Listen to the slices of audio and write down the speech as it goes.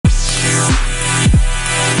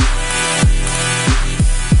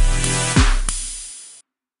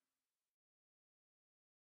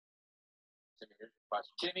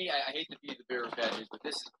much. Timmy, I hate to be the bearer of bad news, but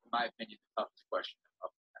this is, in my opinion, the toughest question of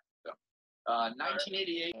the so,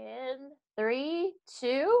 1988. In 3,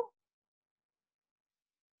 2.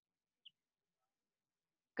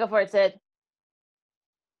 Go for it, Sid.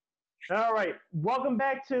 All right. Welcome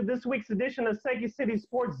back to this week's edition of Second City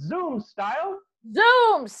Sports Zoom Style.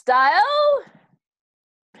 Zoom Style.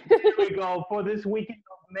 Here we go for this weekend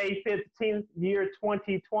of May 15th, year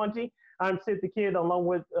 2020. I'm Sid the Kid, along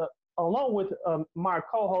with my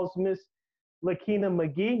co-host, Miss Lakina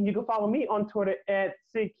McGee. You can follow me on Twitter at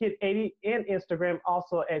SidKid80 and Instagram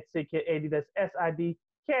also at SidKid80. That's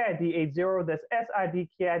SIDKID80. That's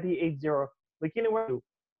SIDKID80. Lakina, where are you?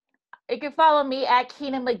 You can follow me at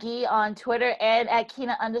Keena McGee on Twitter and at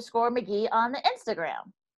Keena_McGee on the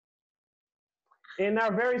Instagram. And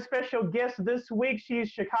our very special guest this week, she is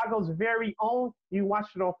Chicago's very own. You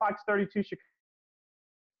watched it on Fox 32 Chicago.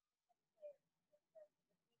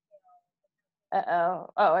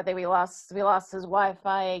 I think we lost his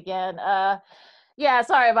Wi-Fi again. Yeah,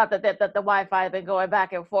 sorry about the Wi-Fi has been going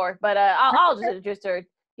back and forth, but I'll just introduce her.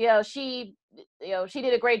 She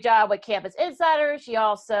did a great job with Campus Insider. She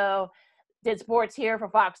also did sports here for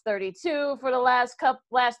Fox 32 for the last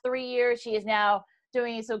 3 years. She is now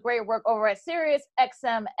doing some great work over at Sirius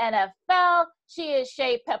XM NFL. She is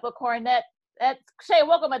Shay Pepper-Cornett. Shay,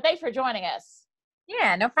 welcome and thanks for joining us.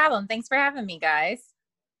 Yeah, no problem. Thanks for having me, guys.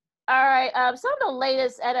 All right, some of the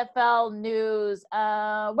latest NFL news.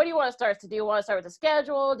 What do you want to start? Do you want to start with the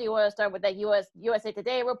schedule? Do you want to start with that USA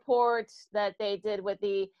Today report that they did with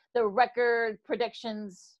the record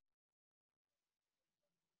predictions?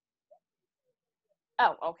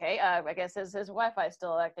 Oh, okay. I guess his Wi-Fi is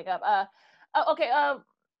still acting up. Okay.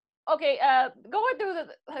 Going through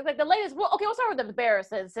the latest. Well, okay, we'll start with the Bears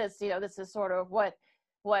since this is sort of what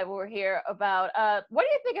we're here about. What do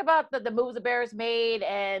you think about the moves the Bears made,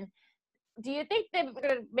 and do you think they're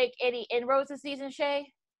going to make any inroads this season,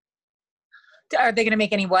 Shay? Are they going to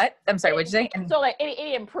make any what? I'm sorry, what'd you say? So like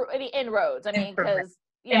any inroads? I mean, because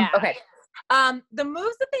yeah. Okay. The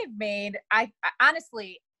moves that they've made, I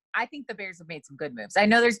honestly, I think the Bears have made some good moves. I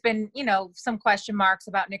know there's been, some question marks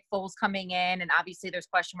about Nick Foles coming in, and obviously there's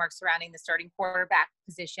question marks surrounding the starting quarterback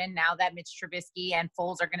position now that Mitch Trubisky and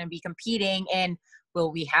Foles are going to be competing in. Will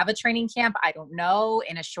we have a training camp? I don't know.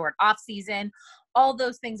 In a short off season, all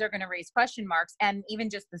those things are going to raise question marks. And even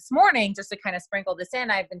just this morning, just to kind of sprinkle this in,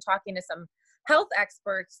 I've been talking to some health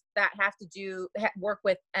experts that have to work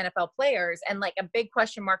with NFL players. And like a big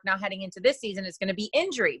question mark now heading into this season is going to be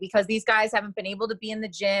injury, because these guys haven't been able to be in the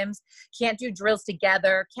gyms, can't do drills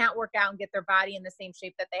together, can't work out and get their body in the same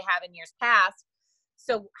shape that they have in years past.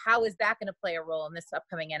 So how is that going to play a role in this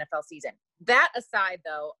upcoming NFL season? That aside,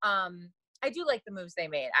 though, I do like the moves they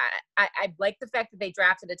made. I like the fact that they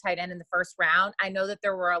drafted a tight end in the first round. I know that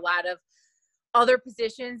there were a lot of other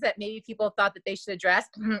positions that maybe people thought that they should address,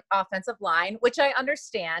 offensive line, which I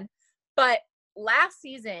understand. But last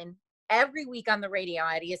season, every week on the radio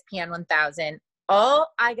at ESPN 1000, all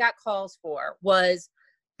I got calls for was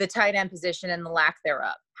the tight end position and the lack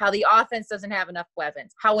thereof, how the offense doesn't have enough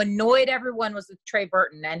weapons, how annoyed everyone was with Trey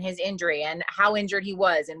Burton and his injury and how injured he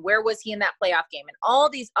was and where was he in that playoff game and all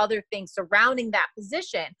these other things surrounding that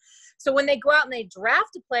position. So when they go out and they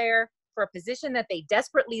draft a player for a position that they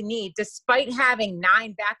desperately need, despite having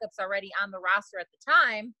 9 backups already on the roster at the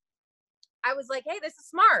time, I was like, hey, this is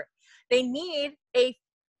smart. They need a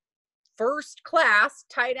first class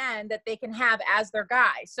tight end that they can have as their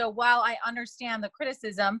guy. So while I understand the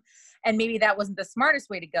criticism, and maybe that wasn't the smartest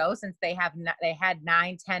way to go since they had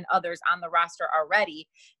 9-10 others on the roster already,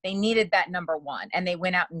 they needed that number one and they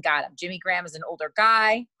went out and got him. Jimmy Graham is an older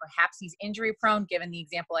guy. Perhaps he's injury prone, given the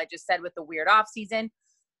example I just said with the weird offseason.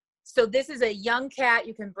 So this is a young cat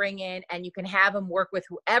you can bring in and you can have him work with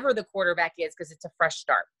whoever the quarterback is because it's a fresh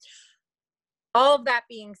start. All of that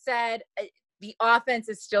being said, the offense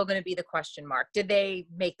is still going to be the question mark. Did they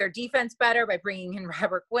make their defense better by bringing in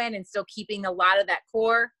Robert Quinn and still keeping a lot of that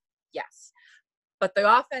core? Yes. But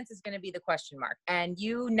the offense is going to be the question mark. And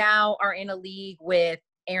you now are in a league with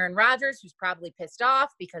Aaron Rodgers, who's probably pissed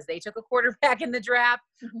off because they took a quarterback in the draft.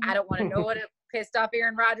 I don't want to know what a pissed off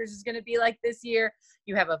Aaron Rodgers is going to be like this year.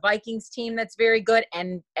 You have a Vikings team that's very good.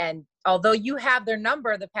 And although you have their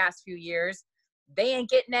number the past few years, they ain't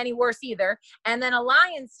getting any worse either. And then a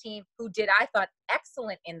Lions team who did, I thought,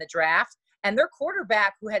 excellent in the draft. And their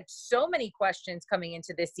quarterback, who had so many questions coming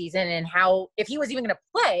into this season and how, if he was even going to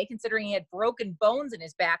play, considering he had broken bones in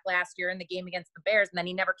his back last year in the game against the Bears, and then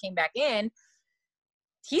he never came back in.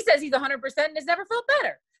 He says he's 100% and has never felt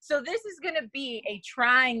better. So this is going to be a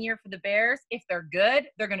trying year for the Bears. If they're good,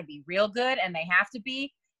 they're going to be real good, and they have to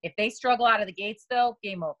be. If they struggle out of the gates, though,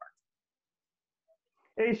 game over.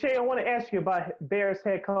 Hey, Shay, I want to ask you about Bears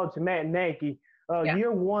head coach Matt Nagy. Yeah.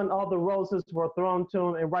 Year one, all the roses were thrown to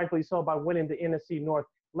him, and rightfully so, by winning the NFC North.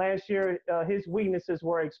 Last year, his weaknesses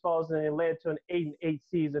were exposed, and it led to an 8-8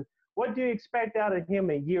 season. What do you expect out of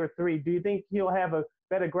him in year three? Do you think he'll have a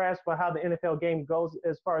better grasp of how the NFL game goes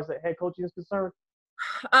as far as the head coaching is concerned?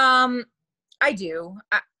 I do.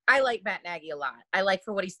 I like Matt Nagy a lot. I like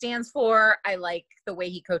for what he stands for. I like the way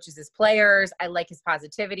he coaches his players. I like his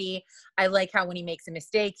positivity. I like how when he makes a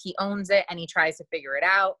mistake, he owns it and he tries to figure it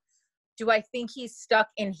out. Do I think he's stuck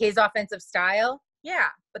in his offensive style? Yeah,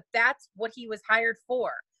 but that's what he was hired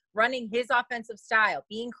for. Running his offensive style,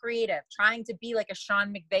 being creative, trying to be like a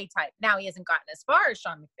Sean McVay type. Now he hasn't gotten as far as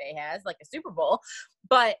Sean McVay has, like a Super Bowl,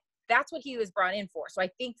 but that's what he was brought in for. So I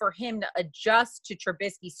think for him to adjust to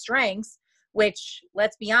Trubisky's strengths, which,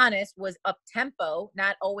 let's be honest, was up-tempo,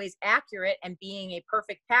 not always accurate, and being a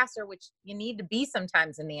perfect passer, which you need to be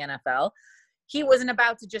sometimes in the NFL. He wasn't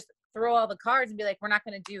about to just throw all the cards and be like, we're not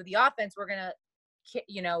going to do the offense. We're going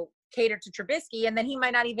to, cater to Trubisky, and then he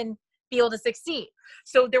might not even be able to succeed.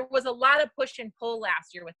 So there was a lot of push and pull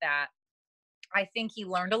last year with that. I think he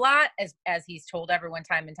learned a lot, as he's told everyone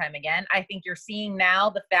time and time again. I think you're seeing now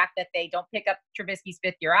the fact that they don't pick up Trubisky's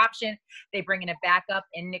fifth-year option. They bring in a backup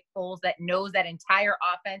in Nick Foles that knows that entire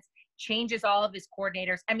offense, changes all of his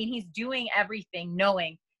coordinators. I mean, he's doing everything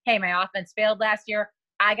knowing, hey, my offense failed last year.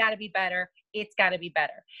 I got to be better. It's got to be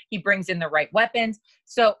better. He brings in the right weapons.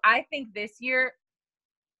 So I think this year,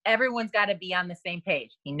 everyone's got to be on the same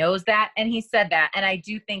page. He knows that, and he said that, and I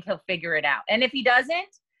do think he'll figure it out. And if he doesn't,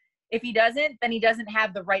 then he doesn't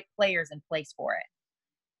have the right players in place for it.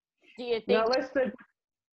 Do you think? Now let's say.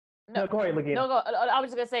 No, go ahead, Lakeena. No, I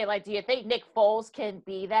was just gonna say, like, do you think Nick Foles can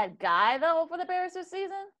be that guy though for the Bears this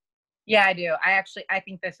season? Yeah, I do. I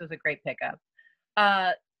think this was a great pickup.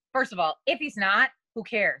 First of all, if he's not, who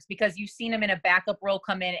cares? Because you've seen him in a backup role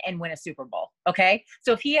come in and win a Super Bowl. Okay.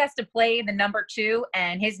 So if he has to play the number 2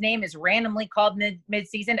 and his name is randomly called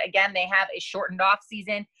mid-season, again, they have a shortened off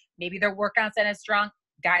season. Maybe their workouts aren't as strong.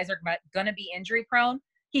 Guys are going to be injury prone.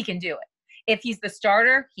 He can do it. If he's the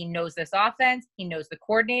starter, he knows this offense. He knows the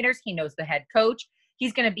coordinators. He knows the head coach.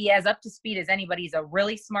 He's going to be as up to speed as anybody. He's a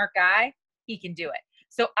really smart guy. He can do it.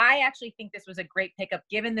 So I actually think this was a great pickup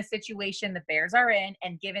given the situation the Bears are in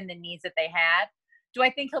and given the needs that they had. Do I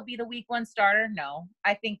think he'll be the week 1 starter? No.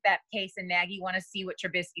 I think that Pace and Nagy want to see what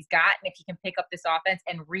Trubisky's got, and if he can pick up this offense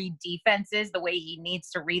and read defenses the way he needs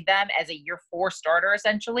to read them as a year 4 starter,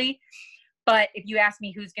 essentially. But if you ask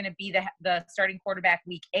me who's going to be the starting quarterback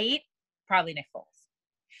week 8, probably Nick Foles.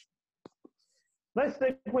 Let's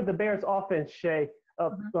stick with the Bears offense, Shay.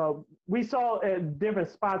 We saw at different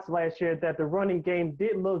spots last year that the running game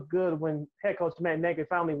did look good when head coach Matt Nagy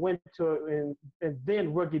finally went to it, and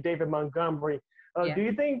then rookie David Montgomery. Do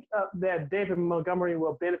you think that David Montgomery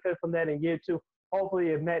will benefit from that in year 2? Hopefully,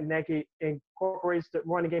 if Matt Nagy incorporates the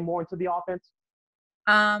running game more into the offense?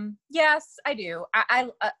 Yes, I do.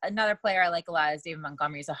 Another player I like a lot is David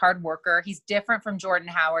Montgomery. He's a hard worker. He's different from Jordan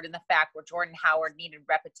Howard in the fact where Jordan Howard needed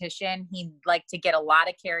repetition. He'd like to get a lot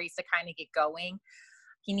of carries to kind of get going.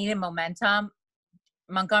 He needed momentum.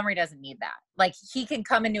 Montgomery doesn't need that. Like, he can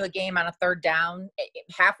come into a game on a 3rd down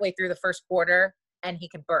halfway through the first quarter and he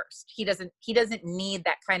can burst. He doesn't need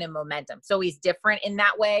that kind of momentum. So he's different in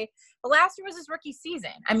that way. But last year was his rookie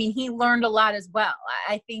season. I mean, he learned a lot as well.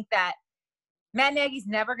 I think that Matt Nagy's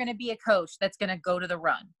never going to be a coach that's going to go to the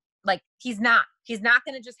run. Like, he's not going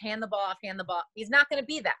to just hand the ball off. He's not going to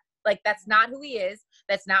be that. Like, that's not who he is.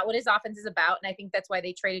 That's not what his offense is about. And I think that's why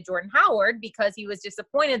they traded Jordan Howard, because he was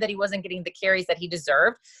disappointed that he wasn't getting the carries that he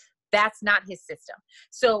deserved. That's not his system.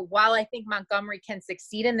 So while I think Montgomery can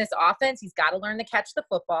succeed in this offense, he's got to learn to catch the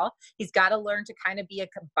football. He's got to learn to kind of be a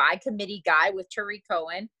by committee guy with Tariq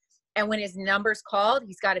Cohen. And when his number's called,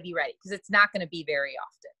 he's got to be ready, because it's not going to be very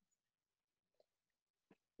often.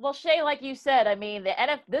 Well, Shay, like you said, I mean,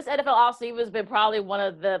 this NFL offseason has been probably one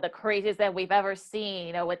of the craziest that we've ever seen.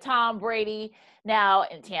 You know, with Tom Brady now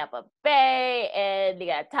in Tampa Bay, and you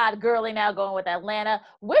got Todd Gurley now going with Atlanta.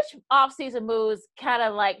 Which offseason moves kind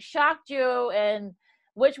of like shocked you, and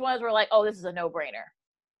which ones were like, oh, this is a no-brainer?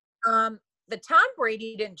 The Tom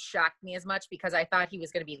Brady didn't shock me as much because I thought he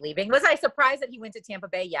was going to be leaving. Was I surprised that he went to Tampa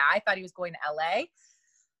Bay? Yeah, I thought he was going to LA.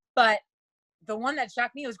 But the one that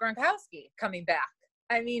shocked me was Gronkowski coming back.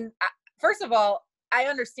 I mean, first of all, I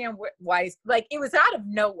understand why he's like, it was out of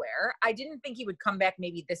nowhere. I didn't think he would come back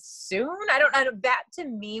maybe this soon. I don't, that to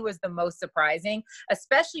me was the most surprising,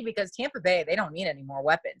 especially because Tampa Bay, they don't need any more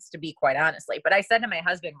weapons, to be quite honestly. But I said to my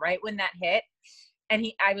husband right when that hit, and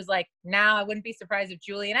I was like, now I wouldn't be surprised if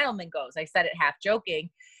Julian Edelman goes. I said it half joking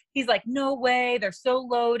He's like, no way. They're so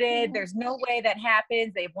loaded. There's no way that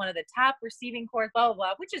happens. They have one of the top receiving corps, blah, blah,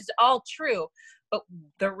 blah, which is all true. But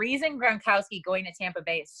the reason Gronkowski going to Tampa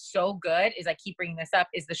Bay is so good is I keep bringing this up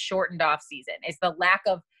is the shortened off season. It's the lack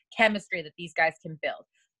of chemistry that these guys can build.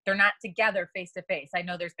 They're not together face to face. I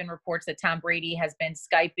know there's been reports that Tom Brady has been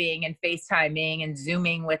Skyping and FaceTiming and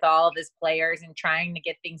Zooming with all of his players and trying to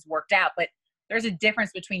get things worked out. But there's a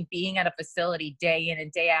difference between being at a facility day in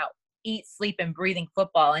and day out, eat, sleep, and breathing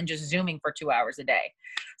football and just Zooming for 2 hours a day.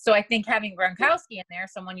 So I think having Gronkowski in there,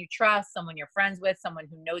 someone you trust, someone you're friends with, someone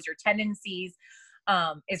who knows your tendencies,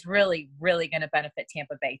 is really, really going to benefit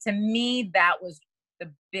Tampa Bay. To me, that was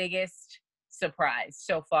the biggest surprise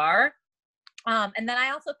so far. And then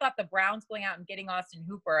I also thought the Browns going out and getting Austin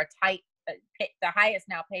Hooper, the highest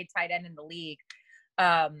now paid tight end in the league,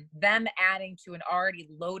 them adding to an already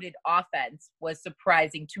loaded offense was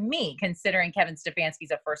surprising to me, considering Kevin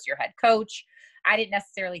Stefanski's a first-year head coach. I didn't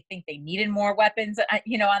necessarily think they needed more weapons,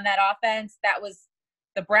 on that offense. That was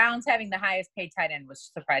the Browns having the highest paid tight end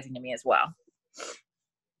was surprising to me as well.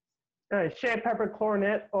 Shay Pepper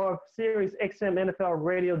Cornett of Sirius XM NFL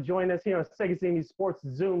Radio join us here on Second City Sports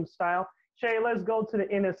Zoom style. Shay, let's go to the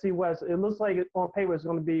NFC West. It looks like on paper it's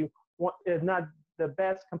going to be one, if not the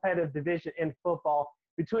best competitive division in football.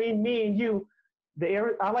 Between me and you,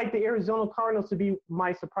 I like the Arizona Cardinals to be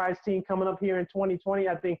my surprise team coming up here in 2020.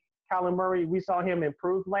 I think Kyler Murray, we saw him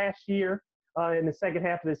improve last year in the second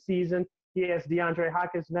half of the season. He has DeAndre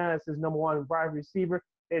Hopkins now as his number one wide receiver.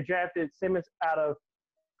 They drafted Simmons out of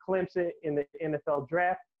Clemson in the NFL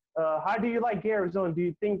draft. How do you like Arizona? Do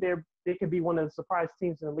you think they could be one of the surprise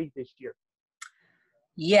teams in the league this year?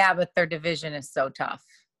 Yeah, but their division is so tough.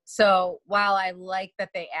 So while I like that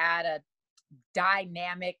they add a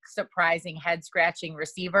dynamic, surprising, head-scratching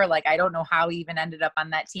receiver, like I don't know how he even ended up on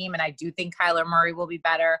that team, and I do think Kyler Murray will be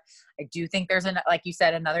better. I do think there's, like you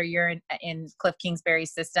said, another year in Cliff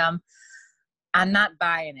Kingsbury's system. I'm not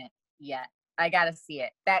buying it yet. I got to see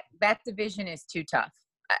it. That division is too tough.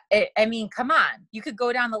 I mean, come on. You could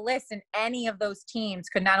go down the list, and any of those teams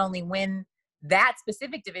could not only win that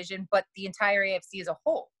specific division, but the entire AFC as a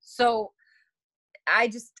whole. So I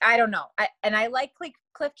don't know. I like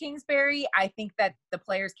Cliff Kingsbury. I think that the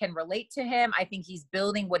players can relate to him. I think he's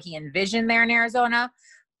building what he envisioned there in Arizona,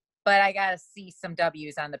 but I got to see some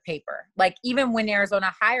W's on the paper. Like even when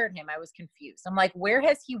Arizona hired him, I was confused. I'm like, where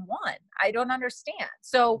has he won? I don't understand.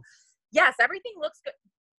 So yes, everything looks good.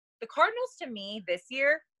 The Cardinals to me this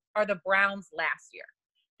year are the Browns last year.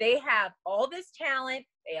 They have all this talent.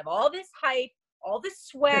 They have all this hype, all this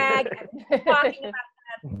swag. Talking about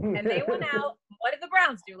them, and they went out. What did the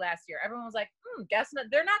Browns do last year? Everyone was like, guess not.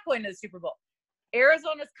 They're not going to the Super Bowl.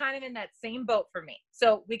 Arizona's kind of in that same boat for me.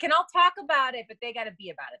 So we can all talk about it, but they got to be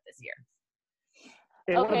about it this year.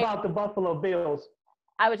 And what about the Buffalo Bills?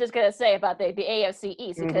 I was just going to say about the AFC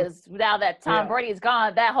East, because now that Tom Brady's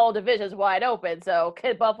gone, that whole division is wide open. So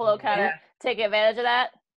could Buffalo kind of take advantage of that?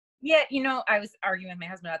 Yeah, I was arguing with my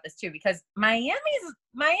husband about this too, because Miami's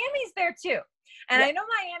there too. And I know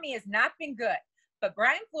Miami has not been good, but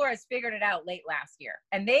Brian Flores figured it out late last year.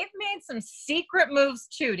 And they've made some secret moves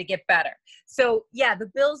too to get better. So yeah,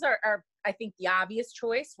 the Bills are I think the obvious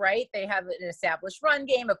choice, right? They have an established run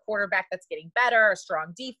game, a quarterback that's getting better, a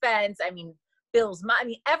strong defense. I mean,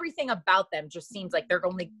 everything about them just seems like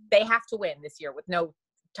they have to win this year with no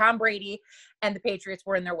Tom Brady, and the Patriots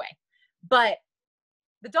were in their way. But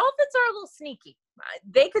the Dolphins are a little sneaky.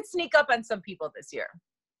 They could sneak up on some people this year.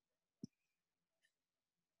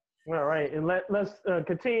 All right, and let's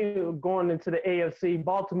continue going into the AFC.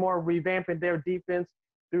 Baltimore revamping their defense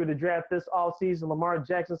through the draft this offseason. Lamar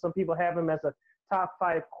Jackson, some people have him as a top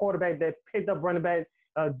 5 quarterback. They picked up running back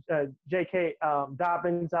J.K.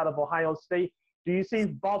 Dobbins out of Ohio State. Do you see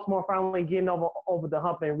Baltimore finally getting over the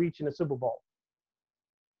hump and reaching the Super Bowl?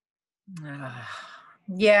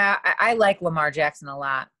 Yeah, I like Lamar Jackson a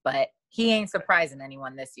lot, but he ain't surprising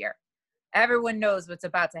anyone this year. Everyone knows what's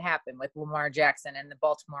about to happen with Lamar Jackson and the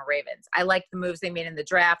Baltimore Ravens. I like the moves they made in the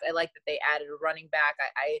draft. I like that they added a running back.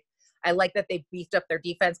 I like that they beefed up their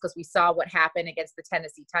defense, because we saw what happened against the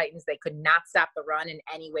Tennessee Titans. They could not stop the run in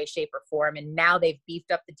any way, shape, or form. And now they've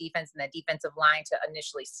beefed up the defense and the defensive line to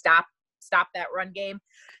initially stop that run game.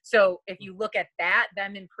 So if you look at that,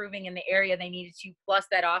 them improving in the area they needed to, plus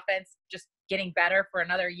that offense just getting better for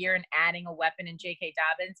another year and adding a weapon in J.K.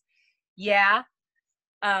 Dobbins. Yeah.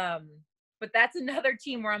 But that's another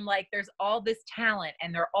team where I'm like, there's all this talent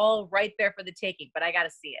and they're all right there for the taking, but I got to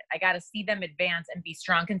see it. I got to see them advance and be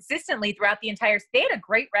strong consistently throughout the entire – they had a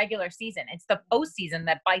great regular season. It's the postseason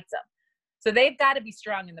that bites them. So they've got to be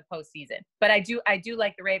strong in the postseason. But I do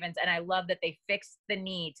like the Ravens, and I love that they fixed the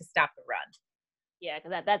need to stop the run. Yeah,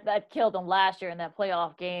 because that killed him last year in that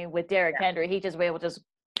playoff game with Derrick Henry. He just was able to just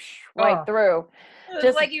right through. It was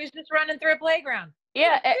Just like he was just running through a playground.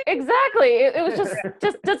 yeah, exactly. It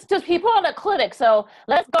was just people on a clinic. So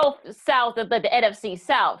let's go south of the NFC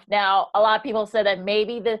South. Now, a lot of people said that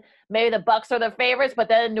maybe the Bucks are the favorites, but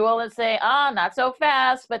then New Orleans say, not so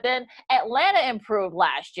fast. But then Atlanta improved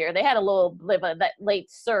last year. They had a little bit of that late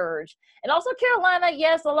surge, and also Carolina.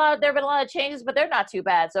 Yes, there have been a lot of changes, but they're not too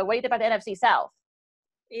bad. So what do you think about the NFC South?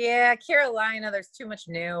 Yeah, Carolina, there's too much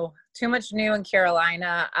new in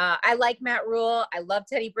Carolina. I like Matt Rule. I love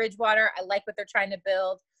Teddy Bridgewater. I like what they're trying to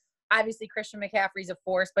build. Obviously, Christian McCaffrey's a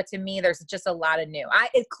force, but to me, there's just a lot of new.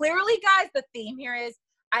 Clearly, guys, the theme here is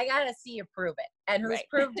I got to see you prove it. And who's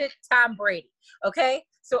proved it? Tom Brady. Okay?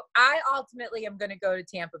 So I ultimately am going to go to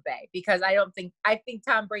Tampa Bay because I think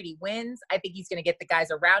Tom Brady wins. I think he's going to get the guys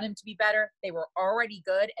around him to be better. They were already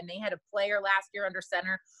good, and they had a player last year under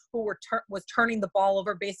center who was turning the ball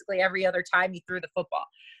over basically every other time he threw the football.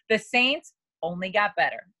 The Saints only got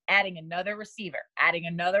better, adding another receiver, adding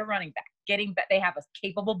another running back, they have a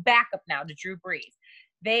capable backup now to Drew Brees.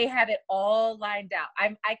 They have it all lined out.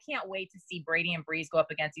 I can't wait to see Brady and Brees go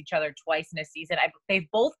up against each other twice in a season. They've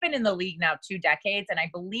both been in the league now 2 decades, and I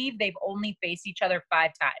believe they've only faced each other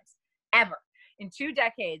 5 times, ever. In 2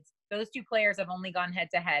 decades, those 2 players have only gone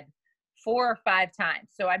head-to-head 4 or 5 times.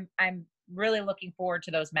 So I'm really looking forward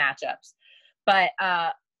to those matchups. But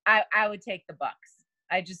I would take the Bucks.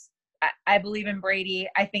 I believe in Brady.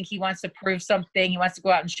 I think he wants to prove something. He wants to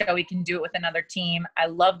go out and show he can do it with another team. I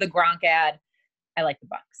love the Gronk ad. I like the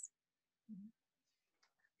Bucks.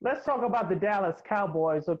 Let's talk about the Dallas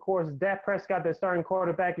Cowboys. Of course, Dak Prescott, their starting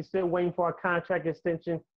quarterback, is still waiting for a contract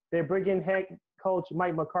extension. They're bringing head coach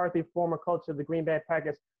Mike McCarthy, former coach of the Green Bay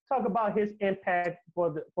Packers. Talk about his impact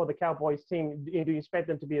for the Cowboys team. Do you expect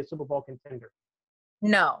them to be a Super Bowl contender?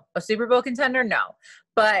 No. A Super Bowl contender? No.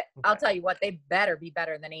 But I'll tell you what, they better be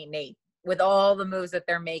better than 8-8 with all the moves that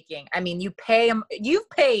they're making. I mean, you've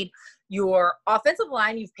paid your offensive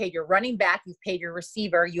line, you've paid your running back, you've paid your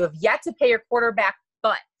receiver, you have yet to pay your quarterback,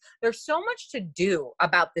 but there's so much to do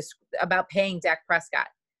about paying Dak Prescott.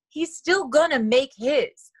 He's still gonna make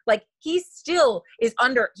his. Like, he's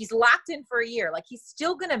locked in for a year. Like, he's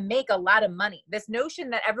still gonna make a lot of money. This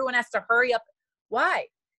notion that everyone has to hurry up, why?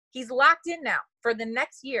 He's locked in now for the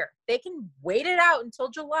next year. They can wait it out until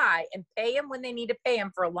July and pay him when they need to pay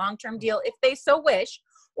him for a long-term deal if they so wish,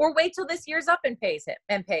 or wait till this year's up and pay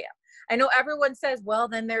him. I know everyone says, well,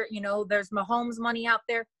 then there's Mahomes money out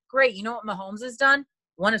there. Great. You know what Mahomes has done?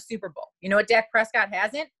 Won a Super Bowl. You know what Dak Prescott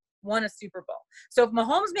hasn't? Won a Super Bowl. So if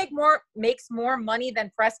Mahomes makes more money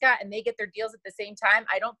than Prescott and they get their deals at the same time,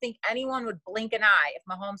 I don't think anyone would blink an eye if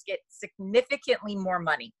Mahomes gets significantly more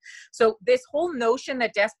money. So this whole notion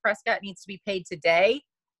that Dak Prescott needs to be paid today,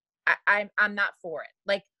 I'm not for it.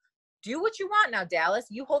 Like, do what you want now, Dallas.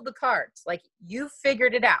 You hold the cards. Like, you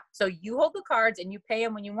figured it out. So you hold the cards and you pay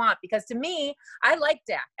him when you want. Because to me, I like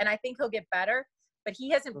Dak and I think he'll get better, but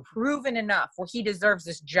he hasn't proven enough where he deserves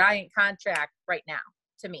this giant contract right now,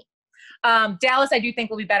 to me. Dallas, I do think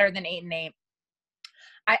will be better than 8-8.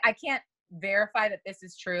 I can't verify that this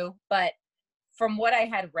is true, but from what I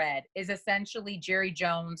had read is essentially Jerry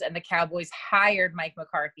Jones and the Cowboys hired Mike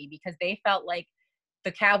McCarthy because they felt like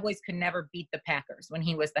the Cowboys could never beat the Packers when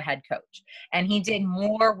he was the head coach. And he did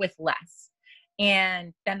more with less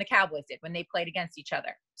than the Cowboys did when they played against each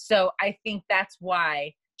other. So I think that's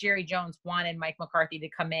why Jerry Jones wanted Mike McCarthy to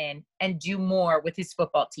come in and do more with his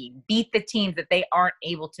football team, beat the teams that they aren't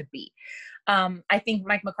able to beat. I think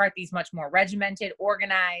Mike McCarthy's much more regimented,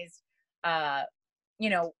 organized,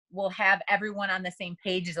 will have everyone on the same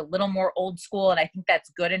page, is a little more old school. And I think that's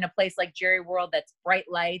good in a place like Jerry World that's bright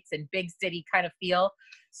lights and big city kind of feel.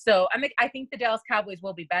 So I think the Dallas Cowboys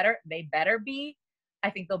will be better. They better be. I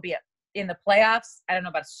think they'll be in the playoffs. I don't know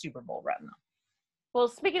about a Super Bowl run, though. Well,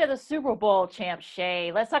 speaking of the Super Bowl champ,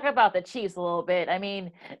 Shay, let's talk about the Chiefs a little bit. I mean,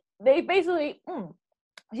 they basically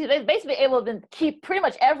able to keep pretty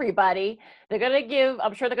much everybody.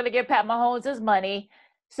 I'm sure they're going to give Pat Mahomes his money.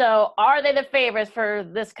 So are they the favorites for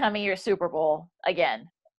this coming year Super Bowl again?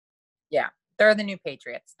 Yeah, they're the new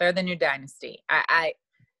Patriots. They're the new dynasty.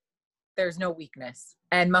 There's no weakness.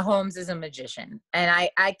 And Mahomes is a magician. And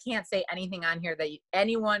I can't say anything on here that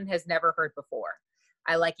anyone has never heard before.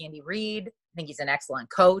 I like Andy Reid. I think he's an excellent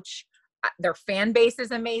coach. Their fan base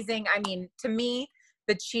is amazing. I mean, to me,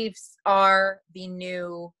 the Chiefs are the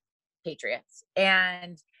new Patriots.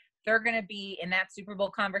 And they're going to be in that Super Bowl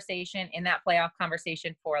conversation, in that playoff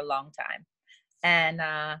conversation for a long time. And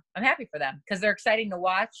I'm happy for them because they're exciting to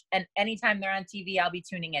watch. And anytime they're on TV, I'll be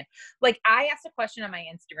tuning in. Like, I asked a question on my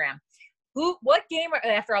Instagram. what game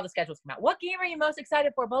after all the schedules come out, what game are you most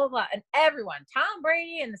excited for? Blah, blah, blah. And everyone, Tom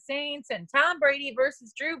Brady and the Saints and Tom Brady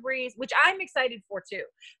versus Drew Brees, which I'm excited for too.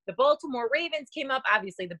 The Baltimore Ravens came up,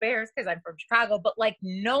 obviously the Bears, because I'm from Chicago, but like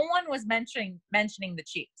no one was mentioning the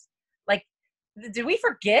Chiefs. Like, did we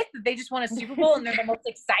forget that they just won a Super Bowl and they're the most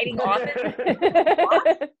exciting offense?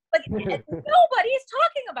 Like, nobody's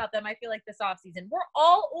talking about them, I feel like, this offseason. We're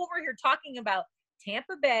all over here talking about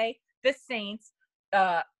Tampa Bay, the Saints,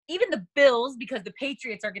 even the Bills, because the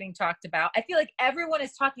Patriots are getting talked about. I feel like everyone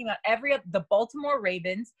is talking about the Baltimore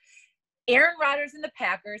Ravens, Aaron Rodgers and the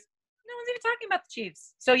Packers. No one's even talking about the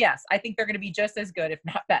Chiefs. So yes, I think they're going to be just as good, if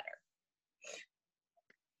not better.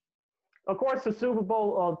 Of course, the Super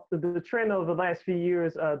Bowl, the trend of the last few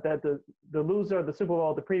years, that the loser of the Super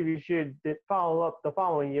Bowl the previous year did follow up the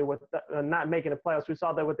following year with not making the playoffs. We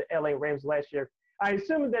saw that with the LA Rams last year. I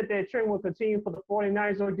assume that trend will continue for the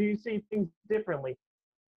 49ers, or do you see things differently?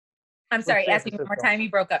 I'm sorry, ask me one more time. You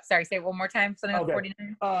broke up. Sorry, say it one more time. Something with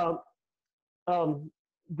 49ers.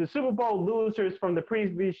 The Super Bowl losers from the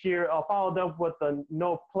previous year followed up with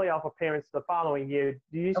no playoff appearance the following year.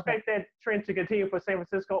 Do you expect that trend to continue for San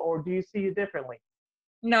Francisco, or do you see it differently?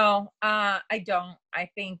 No, I don't. I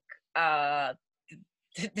think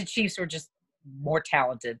the Chiefs were just more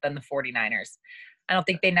talented than the 49ers. I don't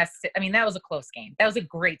think they necessarily – I mean, that was a close game. That was a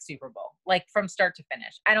great Super Bowl, like from start to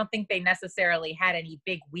finish. I don't think they necessarily had any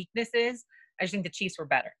big weaknesses. I just think the Chiefs were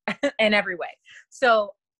better in every way.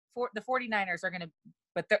 So for the 49ers are going to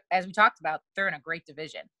 – but as we talked about, they're in a great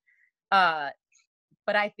division. But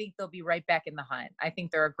I think they'll be right back in the hunt. I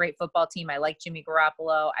think they're a great football team. I like Jimmy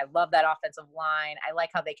Garoppolo. I love that offensive line. I like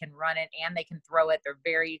how they can run it and they can throw it. They're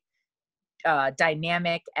very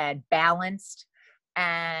dynamic and balanced.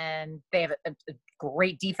 And they have a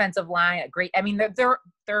great defensive line,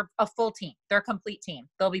 they're a full team. They're a complete team.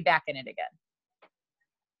 They'll be back in it again.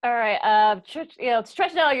 All right.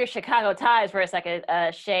 Stretching out your Chicago ties for a second,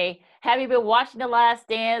 Shay. Have you been watching The Last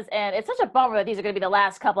Dance? And it's such a bummer that these are going to be the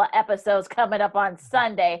last couple of episodes coming up on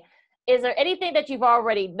Sunday. Is there anything that you've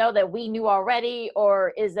already know that we knew already,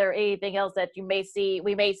 or is there anything else that we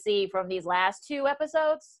may see from these last two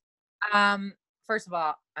episodes? First of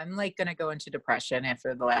all, I'm like going to go into depression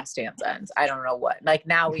after The Last Dance ends. I don't know what. Like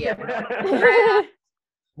now we have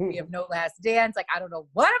no Last Dance. Like I don't know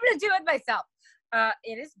what I'm going to do with myself.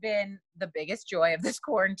 It has been the biggest joy of this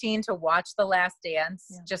quarantine to watch The Last Dance,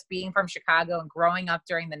 just being from Chicago and growing up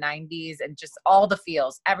during the 90s and just all the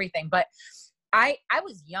feels, everything. But I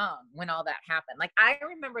was young when all that happened. Like I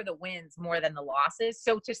remember the wins more than the losses.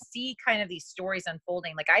 So to see kind of these stories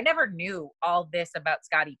unfolding, like I never knew all this about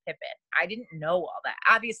Scottie Pippen. I didn't know all that.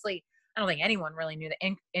 Obviously, I don't think anyone really knew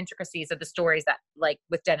the intricacies of the stories that like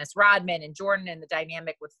with Dennis Rodman and Jordan and the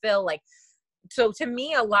dynamic with Phil. Like, so to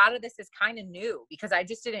me, a lot of this is kind of new because I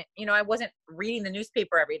just didn't, I wasn't reading the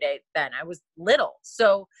newspaper every day then. I was little.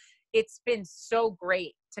 So it's been so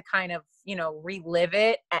great to kind of, relive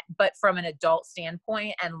it, but from an adult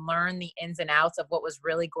standpoint and learn the ins and outs of what was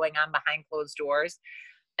really going on behind closed doors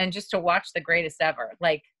and just to watch the greatest ever.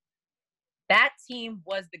 Like that team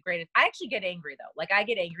was the greatest. I actually get angry though. Like I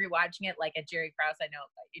get angry watching it, like at Jerry Krause, I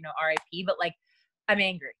know, RIP, but like I'm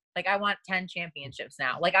angry. Like I want 10 championships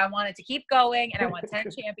now. Like I want it to keep going and I want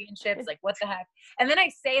 10 championships. Like what the heck? And then I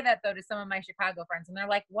say that though to some of my Chicago friends and they're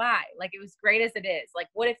like, why? Like it was great as it is. Like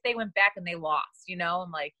what if they went back and they lost,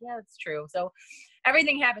 I'm like, yeah, it's true. So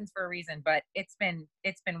everything happens for a reason, but it's been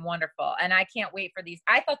wonderful. And I can't wait for these.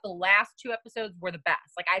 I thought the last two episodes were the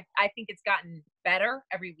best. Like I think it's gotten better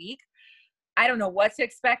every week. I don't know what to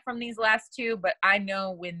expect from these last two, but I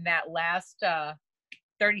know when that last,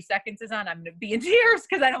 30 seconds is on, I'm going to be in tears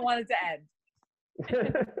because I don't want it to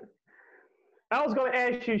end. I was going to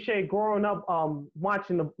ask you, Shay, growing up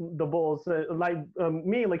watching the Bulls, me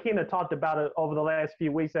and Lakina talked about it over the last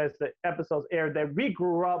few weeks as the episodes aired, that we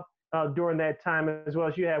grew up during that time as well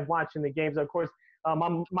as you had watching the games. Of course,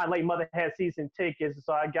 my late mother had season tickets,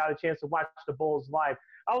 so I got a chance to watch the Bulls live.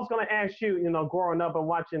 I was going to ask you, growing up and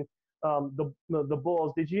watching the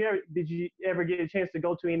Bulls, did you ever get a chance to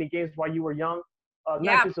go to any games while you were young?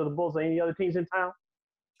 Not just of the Bulls, or any other teams in town?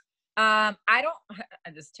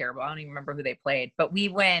 This is terrible. I don't even remember who they played, but we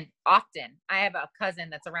went often. I have a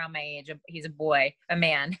cousin that's around my age. He's a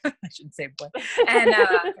man. I shouldn't say boy. And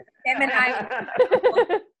him and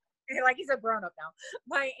I, like he's a grown up now.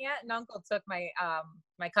 My aunt and uncle took my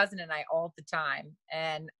cousin and I all the time.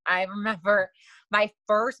 And I remember my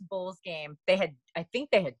first Bulls game, I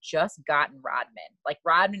think they had just gotten Rodman. Like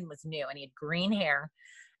Rodman was new and he had green hair.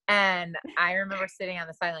 And I remember sitting on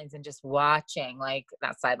the sidelines and just watching, like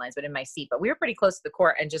not sidelines, but in my seat. But we were pretty close to the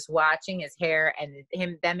court and just watching his hair and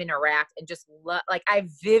them interact and just like I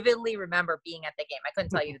vividly remember being at the game. I couldn't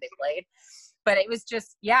tell you who they played, but it was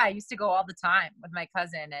just I used to go all the time with my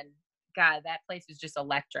cousin, and God, that place was just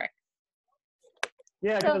electric.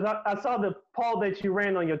 Yeah, because I saw the poll that you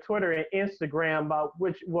ran on your Twitter and Instagram about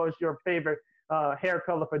which was your favorite hair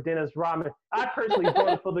color for Dennis Rodman. I personally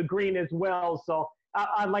voted for the green as well, so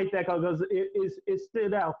I like that because it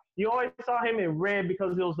stood out. You always saw him in red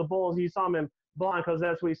because it was the Bulls. You saw him in blonde because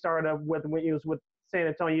that's what he started with when he was with San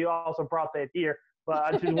Antonio. You also brought that here, but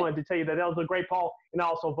I just wanted to tell you that was a great poll, and I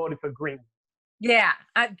also voted for green. Yeah,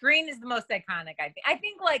 green is the most iconic, I think. I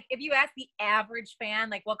think, like, if you ask the average fan,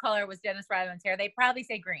 like, what color was Dennis Rodman's hair, they'd probably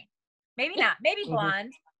say green. Maybe not. Maybe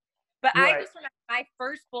blonde. But Right. I just remember my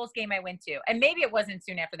first Bulls game I went to, and maybe it wasn't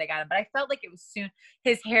soon after they got him, but I felt like it was soon.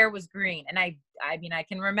 His hair was green. And I mean, I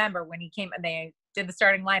can remember when he came and they did the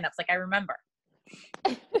starting lineups. Like, I remember.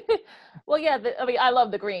 Well, yeah, I mean, I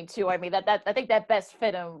love the green too. I mean, that I think that best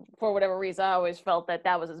fit him for whatever reason. I always felt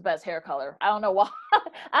that was his best hair color. I don't know why.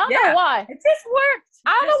 I don't know why. It just worked.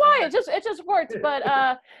 I don't know why. It just worked. But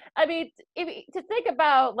I mean, to think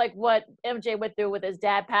about like what MJ went through with his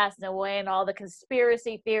dad passing away and all the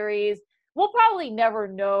conspiracy theories, we'll probably never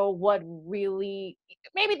know what really.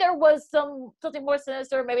 Maybe there was something more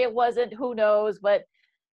sinister. Maybe it wasn't. Who knows? But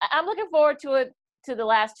I'm looking forward to it. To the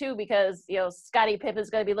last two because Scottie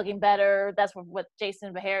Pippen's going to be looking better. That's what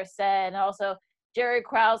Jason Behr said, and also Jerry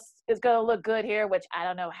Krause is going to look good here, which I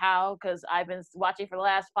don't know how because I've been watching for the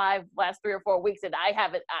last 3 or 4 weeks, and I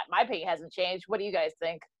haven't. My opinion hasn't changed. What do you guys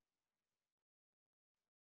think?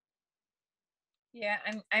 Yeah,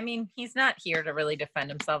 I mean, he's not here to really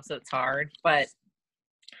defend himself, so it's hard. But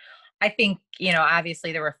I think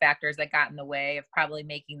obviously there were factors that got in the way of probably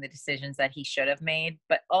making the decisions that he should have made.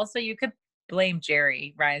 But also, you could blame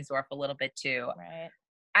Jerry Reinsdorf a little bit too. Right.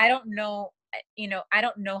 I don't know, I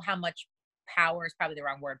don't know how much power is probably the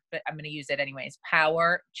wrong word, but I'm going to use it anyways.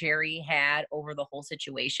 Power Jerry had over the whole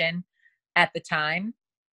situation at the time.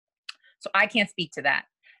 So I can't speak to that.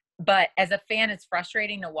 But as a fan, it's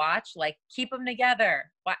frustrating to watch. Like, keep them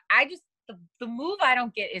together. But the move I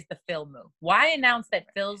don't get is the Phil move. Why announce that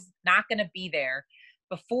Phil's not going to be there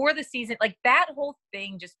before the season? Like, that whole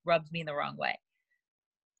thing just rubs me the wrong way.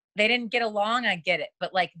 They didn't get along. I get it.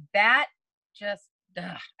 But like that just,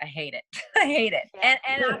 I hate it. I hate it. Yeah.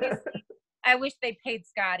 And obviously I wish they paid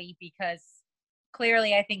Scottie because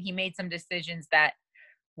clearly I think he made some decisions that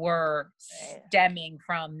were stemming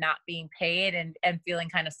from not being paid and feeling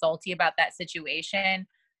kind of salty about that situation.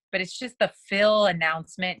 But it's just the Phil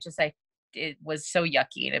announcement, it was so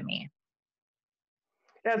yucky to me.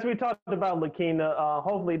 As we talked about, Lakina,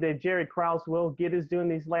 hopefully that Jerry Krause will get his due in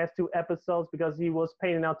these last 2 episodes because he was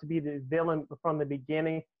painted out to be the villain from the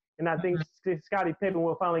beginning. And I think Scottie Pippen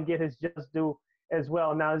will finally get his just due as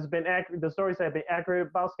well. Now, it's been accurate. The stories have been accurate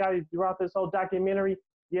about Scottie throughout this whole documentary.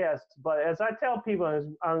 Yes, but as I tell people,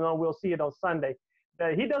 I don't know, we'll see it on Sunday,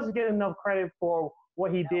 that he doesn't get enough credit for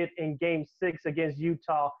what he did in Game 6 against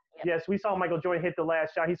Utah. Yep. Yes, we saw Michael Jordan hit the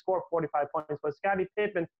last shot. He scored 45 points, but Scottie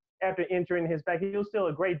Pippen, after injuring his back, he was still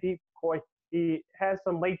a great decoy. He had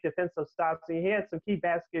some late defensive stops. And he had some key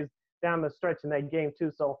baskets down the stretch in that game,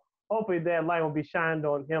 too. So hopefully that light will be shined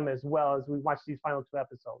on him as well as we watch these final 2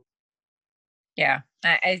 episodes. Yeah.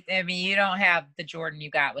 I mean, you don't have the Jordan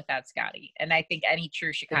you got without Scottie. And I think any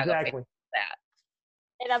true Chicago fan knows that.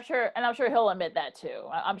 And I'm sure he'll admit that too.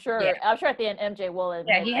 I'm sure at the end MJ will admit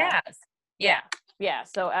that. Yeah, he has. Yeah. Yeah,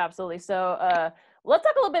 so absolutely. So let's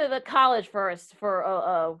talk a little bit of the college first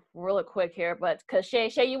for really quick here. But because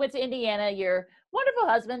Shay, you went to Indiana. Your wonderful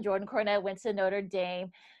husband, Jordan Cornette, went to Notre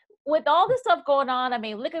Dame. With all this stuff going on, I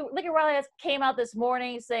mean, Lincoln Riley came out this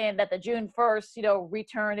morning saying that the June 1st,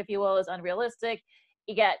 return, if you will, is unrealistic.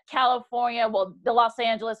 You got California, the Los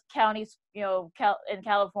Angeles counties, in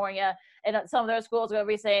California, and some of their schools are going to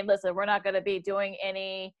be saying, listen, we're not going to be doing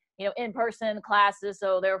any, in-person classes.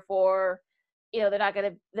 So therefore, they're not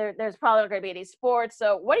going to, there's probably not going to be any sports.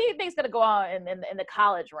 So what do you think is going to go on in the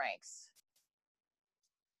college ranks?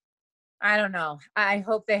 I don't know. I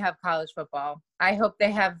hope they have college football. I hope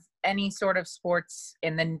they have any sort of sports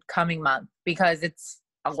in the coming month because it's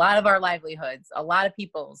a lot of our livelihoods, a lot of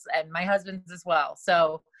people's, and my husband's as well.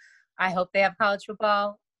 So I hope they have college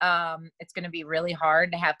football. It's going to be really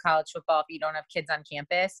hard to have college football if you don't have kids on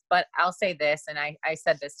campus. But I'll say this, and I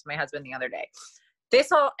said this to my husband the other day.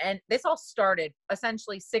 This all started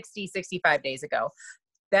essentially 65 days ago.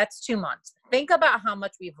 That's 2 months. Think about how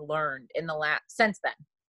much we've learned since then.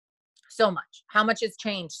 So much. How much has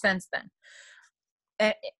changed since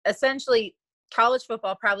then? Essentially, college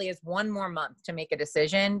football probably has one more month to make a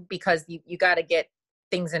decision because you got to get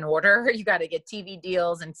things in order. You got to get TV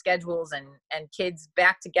deals and schedules and kids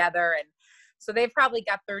back together. And so they've probably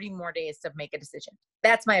got 30 more days to make a decision.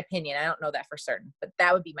 That's my opinion. I don't know that for certain, but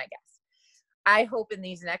that would be my guess. I hope in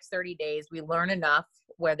these next 30 days, we learn enough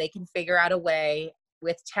where they can figure out a way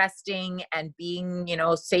with testing and being,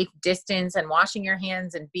 safe distance and washing your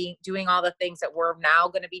hands and doing all the things that we're now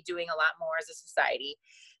going to be doing a lot more as a society,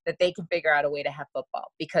 that they can figure out a way to have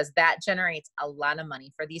football, because that generates a lot of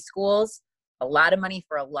money for these schools, a lot of money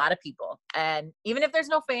for a lot of people. And even if there's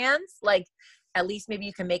no fans, like, at least maybe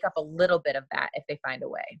you can make up a little bit of that if they find a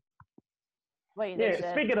way.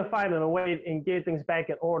 Speaking of finding a way and get things back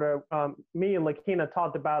in order, me and Lakina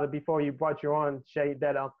talked about it before you brought you on, Shay,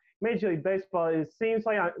 that Major League Baseball, it seems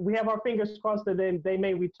like we have our fingers crossed that they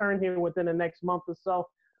may return here within the next month or so.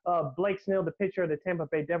 Blake Snell, the pitcher of the Tampa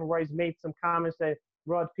Bay Devil Rays, made some comments that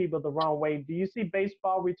rubbed people the wrong way. Do you see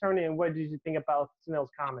baseball returning, and what did you think about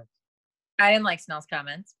Snell's comments? I didn't like Snell's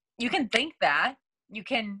comments. You can think that. You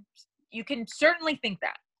can certainly think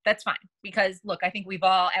that. That's fine. Because look, I think we've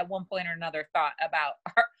all at one point or another thought about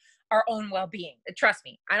our own well-being. Trust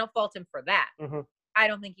me, I don't fault him for that. Mm-hmm. I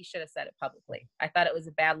don't think he should have said it publicly. I thought it was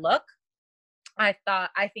a bad look. I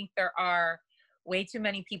think there are way too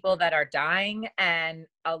many people that are dying and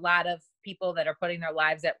a lot of people that are putting their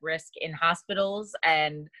lives at risk in hospitals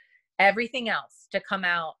and everything else to come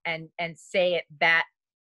out and say it that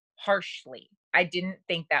harshly. I didn't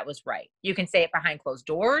think that was right. You can say it behind closed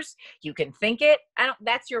doors. You can think it.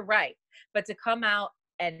 That's your right. But to come out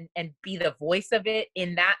and be the voice of it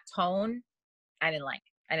in that tone, I didn't like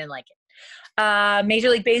it. Major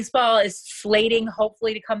League Baseball is slating,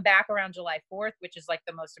 hopefully, to come back around July 4th, which is like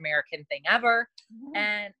the most American thing ever. Mm-hmm.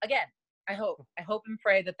 And again, I hope and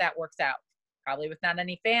pray that works out. Probably with not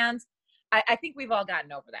any fans. I think we've all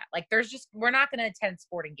gotten over that. Like, we're not going to attend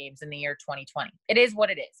sporting games in the year 2020. It is what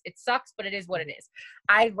it is. It sucks, but it is what it is.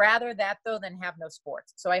 I'd rather that, though, than have no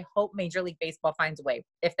sports. So I hope Major League Baseball finds a way.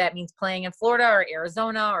 If that means playing in Florida or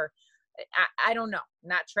Arizona or I don't know,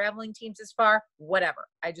 not traveling teams as far, whatever.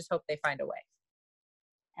 I just hope they find a way.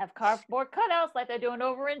 Have cardboard cutouts like they're doing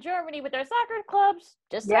over in Germany with their soccer clubs.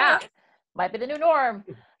 Just saying. Might be the new norm.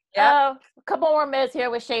 Yep. A couple more minutes here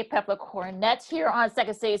with Shay Pepler-Cornett here on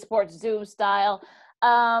Second City Sports Zoom style.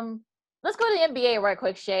 Let's go to the NBA right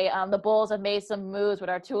quick, Shay. The Bulls have made some moves with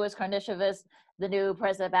Arturas Karnisovas, the new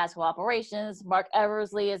president of basketball operations. Mark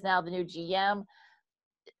Eversley is now the new GM.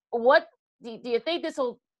 What do you think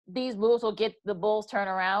these moves will get the Bulls turned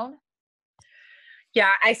around?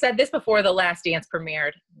 Yeah, I said this before The Last Dance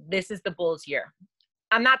premiered. This is the Bulls' year.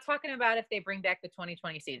 I'm not talking about if they bring back the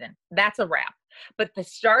 2020 season. That's a wrap. But the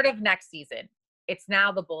start of next season, it's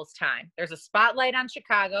now the Bulls' time. There's a spotlight on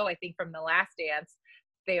Chicago, I think, from The Last Dance.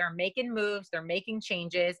 They are making moves. They're making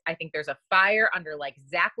changes. I think there's a fire under like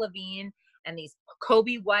Zach LaVine and these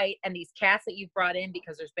Kobe White and these cats that you've brought in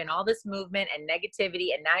because there's been all this movement and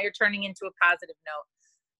negativity, and now you're turning into a positive note.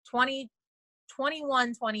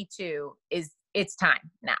 2021, 22 it's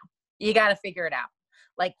time now. You got to figure it out.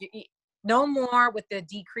 Like, no more with the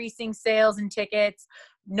decreasing sales and tickets.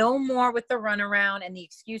 No more with the runaround and the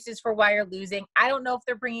excuses for why you're losing. I don't know if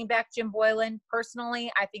they're bringing back Jim Boylan.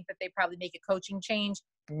 Personally, I think that they probably make a coaching change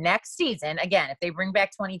next season. Again, if they bring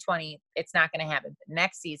back 2020, it's not going to happen. But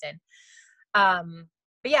next season.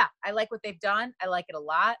 But yeah, I like what they've done. I like it a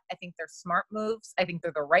lot. I think they're smart moves. I think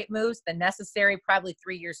they're the right moves. The necessary, probably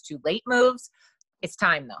 3 years too late moves. It's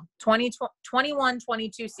time though. 2021,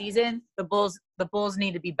 22 season, the Bulls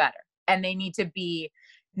need to be better. And they need to be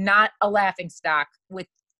not a laughingstock with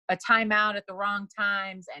a timeout at the wrong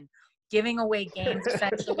times and giving away games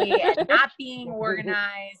essentially and not being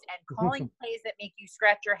organized and calling plays that make you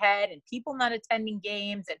scratch your head and people not attending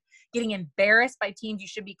games and getting embarrassed by teams you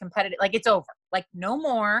should be competitive. Like, it's over. Like, no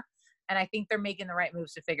more. And I think they're making the right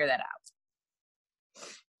moves to figure that out.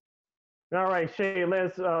 All right, Shay,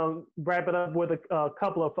 let's wrap it up with a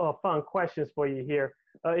couple of fun questions for you here.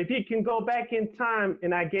 If you can go back in time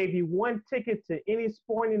and I gave you one ticket to any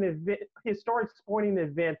sporting event, historic sporting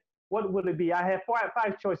event, what would it be? I have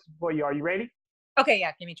five choices for you. Are you ready? Okay,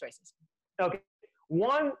 yeah, give me choices. Okay.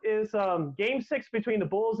 One is Game 6 between the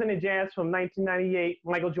Bulls and the Jazz from 1998,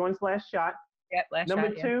 Michael Jordan's last shot. Yep, last shot.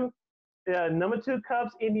 Number two,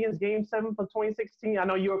 Cubs Indians Game 7 from 2016. I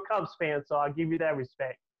know you're a Cubs fan, so I'll give you that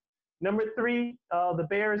respect. Number 3, the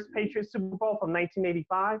Bears Patriots Super Bowl from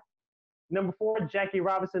 1985. Number 4, Jackie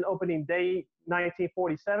Robinson Opening Day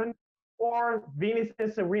 1947. Or Venus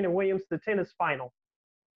and Serena Williams, the tennis final.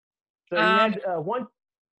 So you had one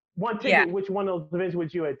ticket. Yeah. Which one of those events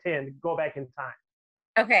would you attend? Go back in time.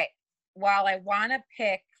 Okay. While I want to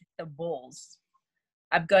pick the Bulls,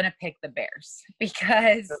 I'm going to pick the Bears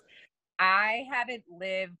because I haven't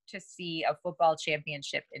lived to see a football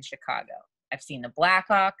championship in Chicago. I've seen the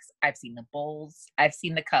Blackhawks. I've seen the Bulls. I've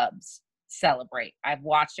seen the Cubs celebrate. I've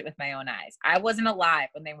watched it with my own eyes. I wasn't alive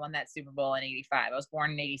when they won that Super Bowl in 85. I was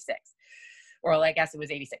born in 86. Or I guess it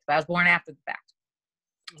was 86, but I was born after the fact.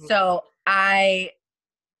 Mhm. So I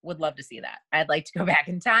would love to see that. I'd like to go back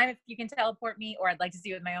in time if you can teleport me, or I'd like to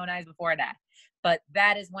see it with my own eyes before I die. But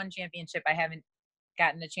that is one championship I haven't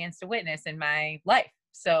gotten a chance to witness in my life.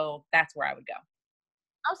 So that's where I would go.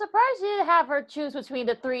 I'm surprised you didn't have her choose between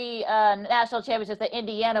the three national championships that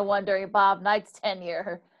Indiana won during Bob Knight's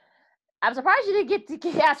tenure. I'm surprised you didn't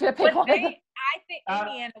get asked her to pick But one of them. I think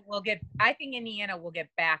Indiana will get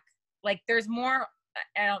back. Like there's more,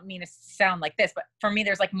 I don't mean to sound like this, but for me,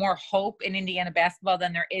 there's like more hope in Indiana basketball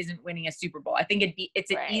than there is in winning a Super Bowl. I think it's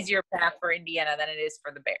an Right. easier path for Indiana than it is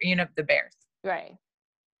for the Bears. Right.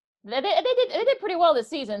 They did pretty well this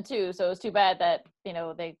season too, so it's too bad that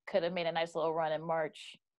they could have made a nice little run in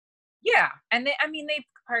March. Yeah, and they've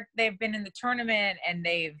been in the tournament and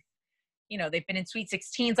they've been in Sweet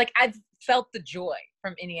 16s. Like I've felt the joy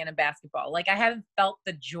from Indiana basketball. Like I haven't felt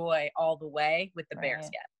the joy all the way with the Bears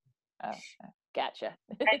Right. yet. Oh, gotcha.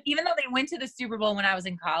 And even though they went to the Super Bowl when I was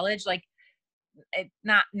in college, like it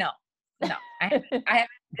doesn't count. I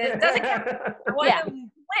want Yeah.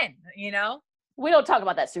 them to win, We don't talk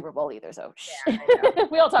about that Super Bowl either, so Yeah, I know.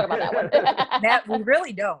 we don't talk about that one. That we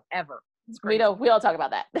really don't ever. It's we crazy. don't talk about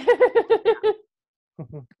that.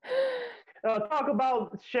 Talk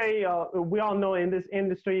about Shay. We all know in this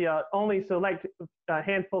industry, only select a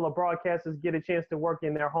handful of broadcasters get a chance to work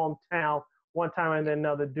in their hometown one time and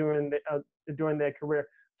another during their career.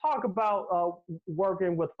 Talk about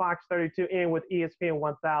working with Fox 32 and with ESPN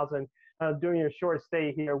 1000 during your short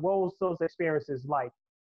stay here. What was those experiences like?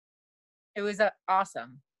 It was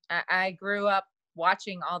awesome. I grew up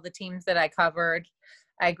watching all the teams that I covered.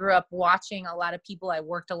 I grew up watching a lot of people I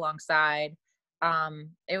worked alongside.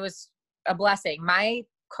 It was a blessing. My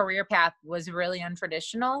career path was really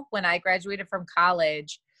untraditional. When I graduated from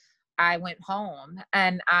college, I went home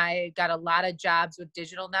and I got a lot of jobs with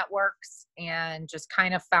digital networks and just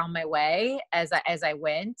kind of found my way as I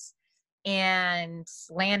went and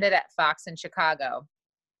landed at Fox in Chicago.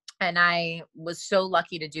 And I was so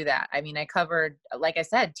lucky to do that. I mean, I covered, like I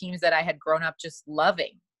said, teams that I had grown up just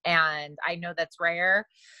loving. And I know that's rare.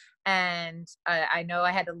 And I know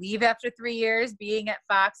I had to leave after 3 years being at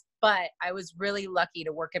Fox, but I was really lucky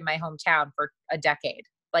to work in my hometown for a decade.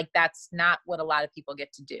 Like that's not what a lot of people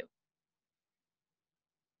get to do.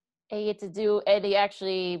 And you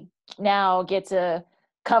actually now get to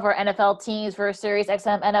cover NFL teams for Sirius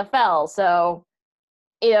XM NFL. So,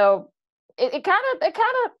 it kind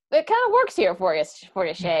of works here for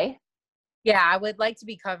you, Shay. Yeah, I would like to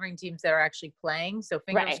be covering teams that are actually playing. So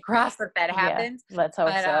fingers Right. crossed that happens. Yeah, let's hope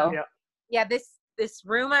But, so. Yeah, this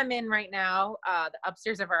room I'm in right now, the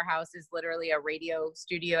upstairs of our house is literally a radio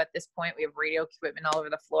studio at this point. We have radio equipment all over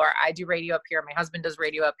the floor. I do radio up here. My husband does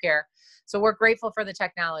radio up here. So we're grateful for the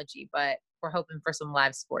technology, but we're hoping for some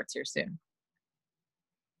live sports here soon.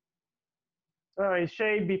 All right,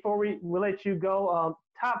 Shay, before we let you go,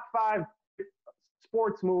 top 5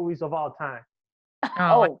 sports movies of all time.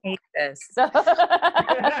 Oh, I hate this. So, oh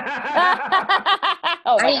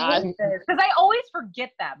my I God. hate this because I always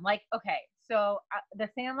forget them. Like, okay, so The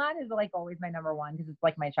Sandlot is like always my number one because it's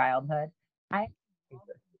like my childhood. And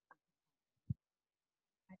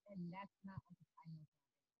that's not like a timeless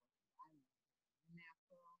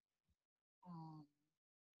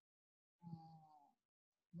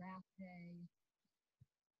Draft Day.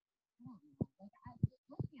 I don't know. Like,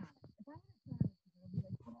 let's be honest. If I want to put on a TV,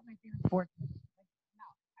 like, what are my favorite sports movies? Like, no,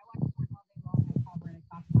 I watch sports all day long. I cover it.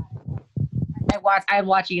 I talk about it. I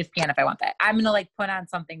watch ESPN if I want that. I'm gonna like put on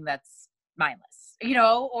something that's mindless, or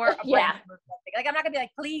a Yeah. brand or something. Like I'm not gonna be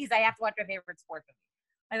like, please, I have to watch my favorite sports movie.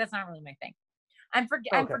 Like that's not really my thing. I'm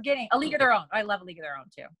forgetting A League of Their Own. I love A League of Their Own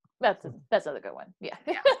too. That's another good one. Yeah.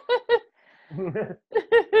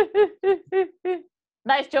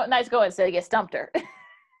 Nice going, so you get stumped her.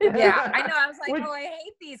 Yeah, I know. I was like, Which- I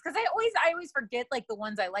hate these because I always forget like the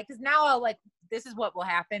ones I like. Because now I'll like, this is what will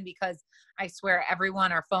happen because I swear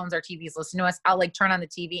everyone, our phones, our TVs listen to us. I'll like turn on the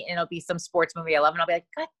TV and it'll be some sports movie I love, and I'll be like,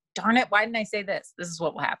 God darn it, why didn't I say this? This is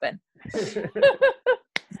what will happen.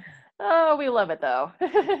 Oh, we love it though.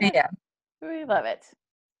 Yeah. We love it.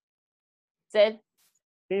 Sid?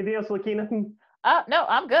 Anything else, Lakina? No,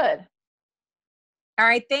 I'm good. All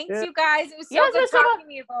right, thanks Yeah. you guys. It was so Yeah, it's good been so talking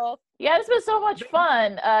to you both. Yeah, it's been so much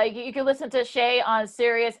fun. You can listen to Shay on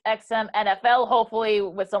Sirius XM NFL, hopefully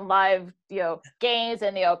with some live, games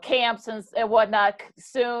and camps and whatnot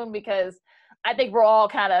soon. Because I think we're all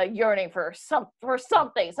kind of yearning for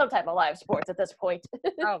something, some type of live sports at this point.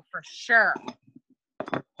 Oh, for sure.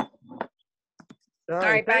 All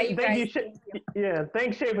right, bye, you thank guys. Yeah,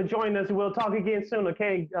 thanks, Shay, for joining us. We'll talk again soon,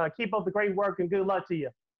 okay? Keep up the great work and good luck to you.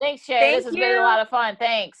 Thanks, Shay. Thank This has been a you. lot of fun.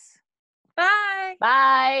 Thanks. Bye.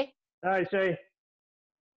 Bye. All right, Shay.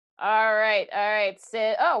 All right,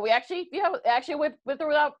 Sid. Oh, we actually went through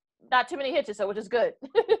without not too many hitches, so which is good.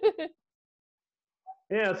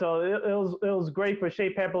 Yeah, so it was great for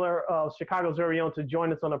Shea Pepler, Chicago's very own, to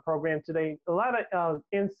join us on the program today. A lot of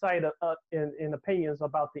insight and opinions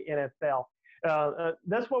about the NFL.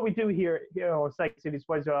 That's what we do here on Second City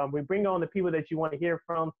Sports. We bring on the people that you want to hear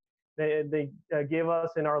from. They give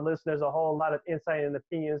us and our listeners a whole lot of insight and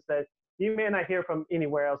opinions that you may not hear from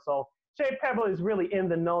anywhere else. So Shea Pepler is really in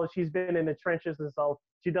the know. She's been in the trenches, and so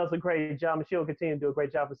she does a great job, and she'll continue to do a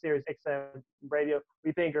great job for Sirius XM Radio.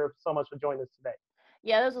 We thank her so much for joining us today.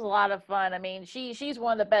 Yeah, this was a lot of fun. I mean, she's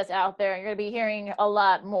one of the best out there, and you're gonna be hearing a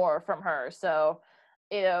lot more from her. So,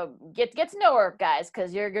 get to know her, guys,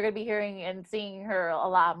 because you're gonna be hearing and seeing her a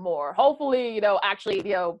lot more. Hopefully,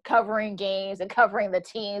 actually, covering games and covering the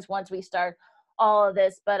teams once we start all of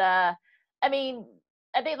this. But I mean,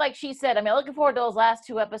 I think like she said, I mean, looking forward to those last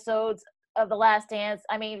 2 episodes of The Last Dance.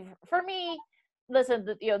 I mean, for me, listen,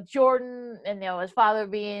 Jordan and his father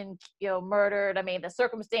being murdered. I mean, the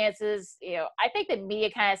circumstances. I think the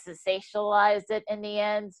media kind of sensationalized it in the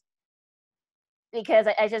end because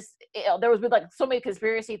I just there was like so many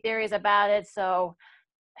conspiracy theories about it. So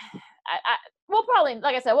we'll probably,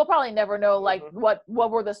 like I said, we'll probably never know like what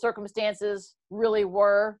were the circumstances really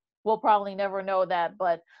were. We'll probably never know that,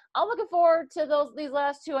 but I'm looking forward to these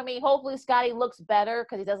last 2. I mean, hopefully Scotty looks better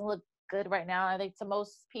because he doesn't look good right now. I think to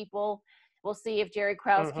most people. We'll see if Jerry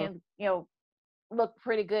Krause can, look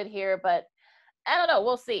pretty good here, but I don't know.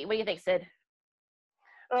 We'll see. What do you think, Sid?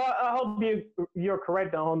 I hope you're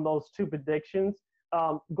correct on those 2 predictions.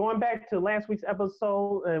 Going back to last week's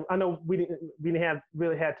episode, I know we didn't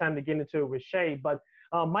really have time to get into it with Shay, but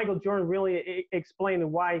Michael Jordan really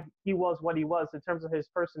explained why he was what he was in terms of his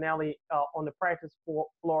personality on the practice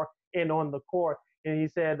floor and on the court. And he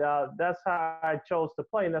said, that's how I chose to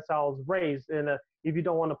play, and that's how I was raised. And if you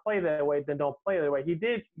don't want to play that way, then don't play that way. He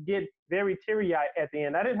did get very teary-eyed at the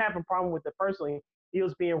end. I didn't have a problem with it personally. He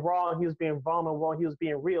was being raw, he was being vulnerable, he was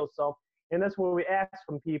being real. So, and that's what we ask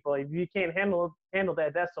from people. If you can't handle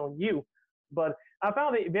that, that's on you. But I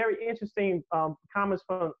found it very interesting comments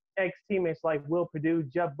from ex-teammates like Will Perdue,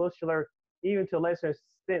 Jeff Bushler, even to a lesser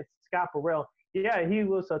extent, Scott Burrell. Yeah, he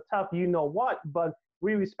was a tough you-know-what, but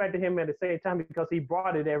we respected him at the same time because he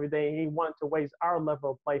brought it every day and he wanted to raise our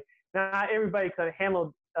level of play. Now, everybody could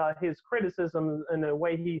handle his criticism and the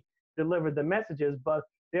way he delivered the messages, but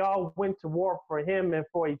they all went to war for him and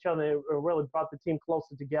for each other. It really brought the team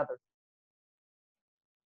closer together.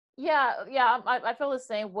 Yeah, I feel the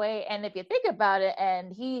same way. And if you think about it,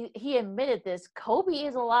 and he admitted this, Kobe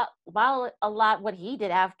is a lot what he did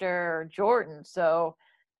after Jordan. So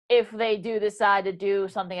if they do decide to do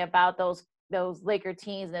something about those Laker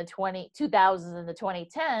teams in the 2000s and the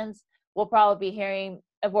 2010s, we'll probably be hearing,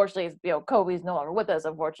 unfortunately, Kobe's no longer with us,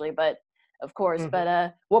 unfortunately, but of course,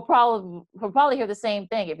 but we'll probably hear the same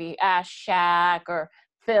thing if you ask Shaq or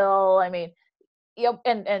Phil. I mean,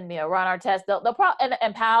 and Ron Artest, they'll probably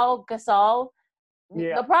and Pau Gasol,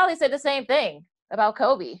 they'll probably say the same thing about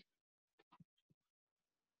Kobe.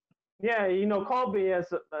 Yeah, Kobe,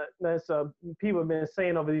 as people have been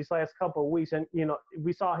saying over these last couple of weeks, and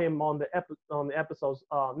we saw him on the episodes,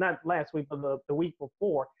 not last week, but the week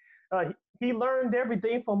before. He learned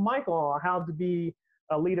everything from Michael on how to be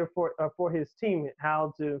a leader for his team,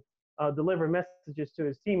 how to deliver messages to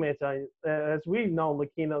his teammates. As we know,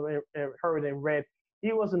 Lakina and heard and read,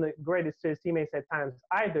 he wasn't the greatest to his teammates at times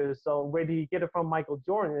either. So where did he get it from Michael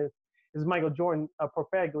Jordan? As Michael Jordan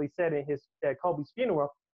prophetically said at Kobe's funeral,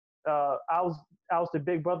 I was the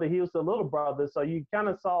big brother, he was the little brother. So you kind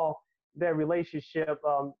of saw their relationship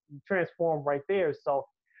transform right there. So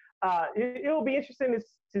it will be interesting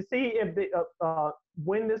to see if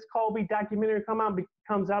when this Kobe documentary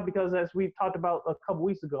comes out, because as we talked about a couple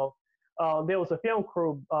weeks ago, there was a film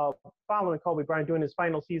crew following Kobe Bryant during his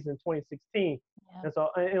final season in 2016. Yeah. And so,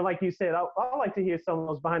 and like you said, I like to hear some of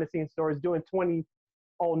those behind the scenes stories during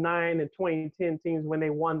 2009 and 2010 teams when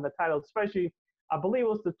they won the title, especially. I believe it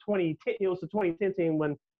was the 2010 team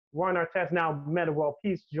when Ron Artest, now Metta World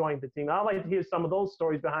Peace, joined the team. I'd like to hear some of those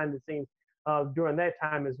stories behind the scenes during that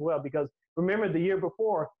time as well, because remember the year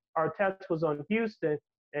before, Artest was on Houston,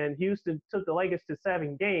 and Houston took the Lakers to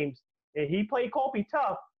 7 games, and he played Kobe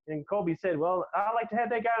tough, and Kobe said, well, I'd like to have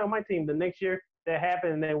that guy on my team. The next year that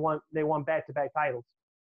happened, and they won back-to-back titles.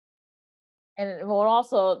 And well,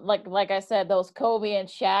 also like I said, those Kobe and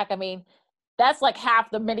Shaq. I mean, that's like half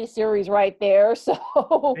the miniseries right there.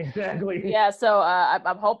 So Exactly. yeah, so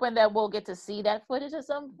I'm hoping that we'll get to see that footage at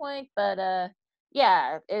some point. But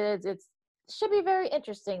yeah, it's should be very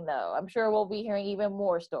interesting though. I'm sure we'll be hearing even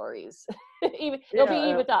more stories. It'll be Yeah,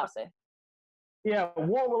 even Thompson. yeah.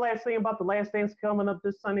 One last thing about The Last Dance coming up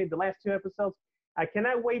this Sunday, the last 2 episodes. I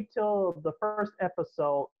cannot wait till the first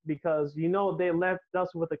episode because they left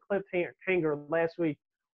us with a cliffhanger last week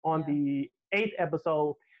on Yeah. the 8th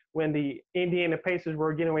episode when the Indiana Pacers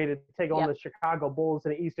were getting ready to take on Yep. the Chicago Bulls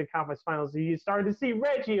in the Eastern Conference Finals. You started to see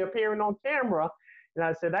Reggie appearing on camera, and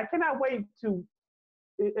I said I cannot wait to.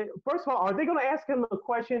 First of all, are they going to ask him a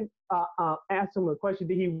question? Ask him a question.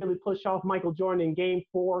 Did he really push off Michael Jordan in Game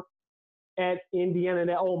 4 at Indiana,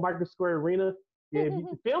 that old Market Square Arena? Yeah, if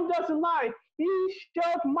the film doesn't lie, he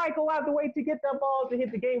shoved Michael out of the way to get that ball to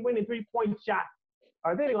hit the game-winning three-point shot.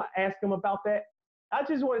 Are they going to ask him about that? I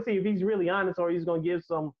just want to see if he's really honest or he's going to give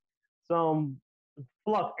some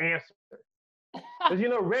fluff answer. Because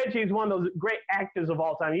Reggie is one of those great actors of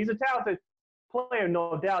all time. He's a talented player,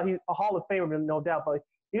 no doubt. He's a Hall of Famer, no doubt. But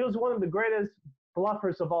he was one of the greatest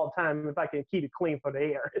bluffers of all time, if I can keep it clean for the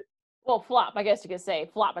air. Well, flop, I guess you could say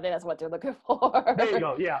flop. I think that's what they're looking for. There you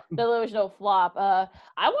go. Yeah. Delusional flop. I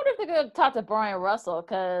wonder if they're going to talk to Brian Russell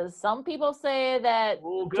because some people say that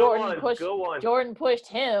Ooh, good one. Jordan pushed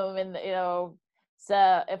him, and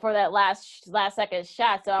so for that last second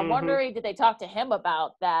shot. So I'm wondering, did they talk to him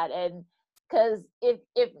about that? And because if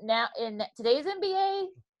now in today's NBA,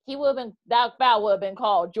 he would have been that foul would have been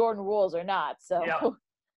called Jordan rules or not. So Yeah.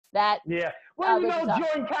 that Yeah. Well, this is tough.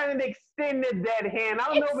 Jordan kind of extended that hand.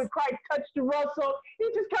 I don't know if it quite touched Russell.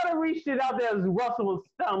 He just kind of reached it out there as Russell was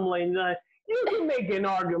stumbling. You can make an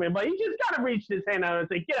argument, but he just got to reach his hand out and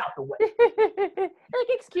say, "Get out the way." Like,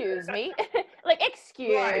 excuse me. Like, excuse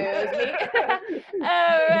me. All Right.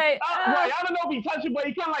 right. I don't know if he touched it, but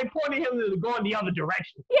he kind of like pointed him to go in the other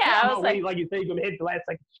direction. Yeah, I was like you say, he's gonna hit the last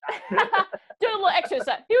second shot. doing a little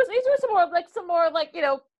exercise. He's doing some more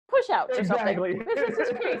push outs or something. Exactly. This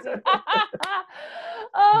is crazy.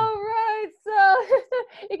 All right. So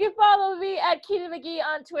you can follow me at Keena McGee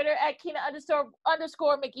on Twitter, at Keena__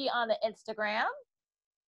 McGee on the Instagram.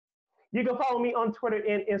 You can follow me on Twitter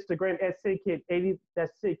and Instagram at SidKid80.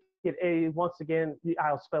 That's SidKid80. Once again,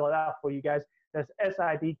 I'll spell it out for you guys. That's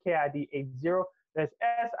SIDKID80. That's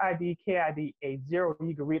SIDKID80.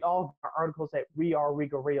 You can read all of our articles at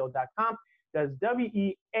weareregalradio.com. That's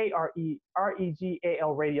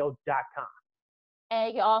WEAREREGAL radio.com. And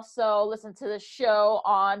you can also listen to the show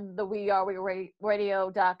on the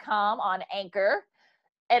weareregalradio.com on Anchor,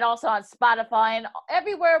 and also on Spotify and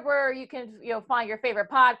everywhere where you can find your favorite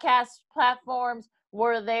podcast platforms.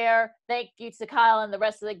 We're there. Thank you to Kyle and the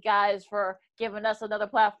rest of the guys for giving us another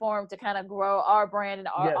platform to kind of grow our brand and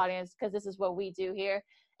our audience, because this is what we do here.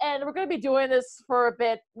 And we're going to be doing this for a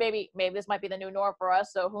bit. Maybe this might be the new norm for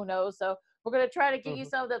us, so who knows. So we're going to try to give you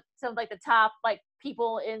some of the top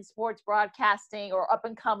people in sports broadcasting or up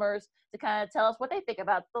and comers to kind of tell us what they think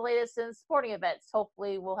about the latest in sporting events.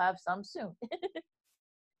 Hopefully we'll have some soon.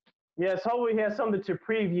 Yes, hopefully we have something to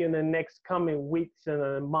preview in the next coming weeks and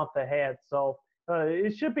a month ahead. So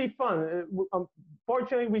it should be fun.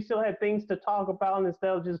 Fortunately, we still have things to talk about instead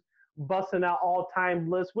of just busting out all-time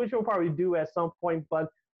lists, which we'll probably do at some point. But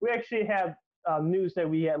we actually have news that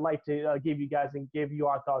we like to give you guys and give you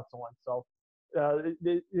our thoughts on. So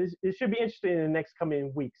it should be interesting in the next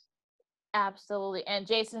coming weeks. Absolutely. And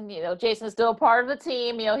Jason, Jason's still part of the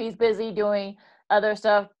team. He's busy doing other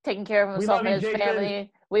stuff, taking care of himself and his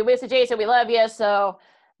family. We miss you, Jason. We love you. So,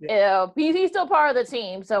 he's still part of the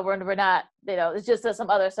team. So we're not, it's just that some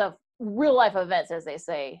other stuff, real life events, as they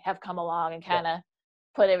say, have come along and kind of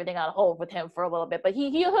put everything on hold with him for a little bit. But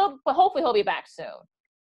but hopefully he'll be back soon.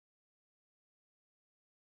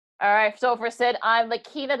 All right. So for Sid, I'm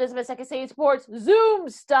Lakina. This has been Second City Sports Zoom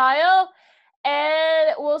style.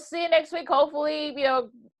 And we'll see you next week. Hopefully,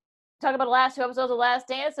 talking about the last 2 episodes of Last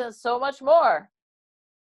Dance and so much more.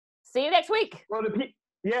 See you next week. For the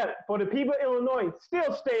people of Illinois,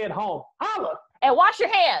 still stay at home. Holla. And wash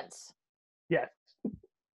your hands. Yes.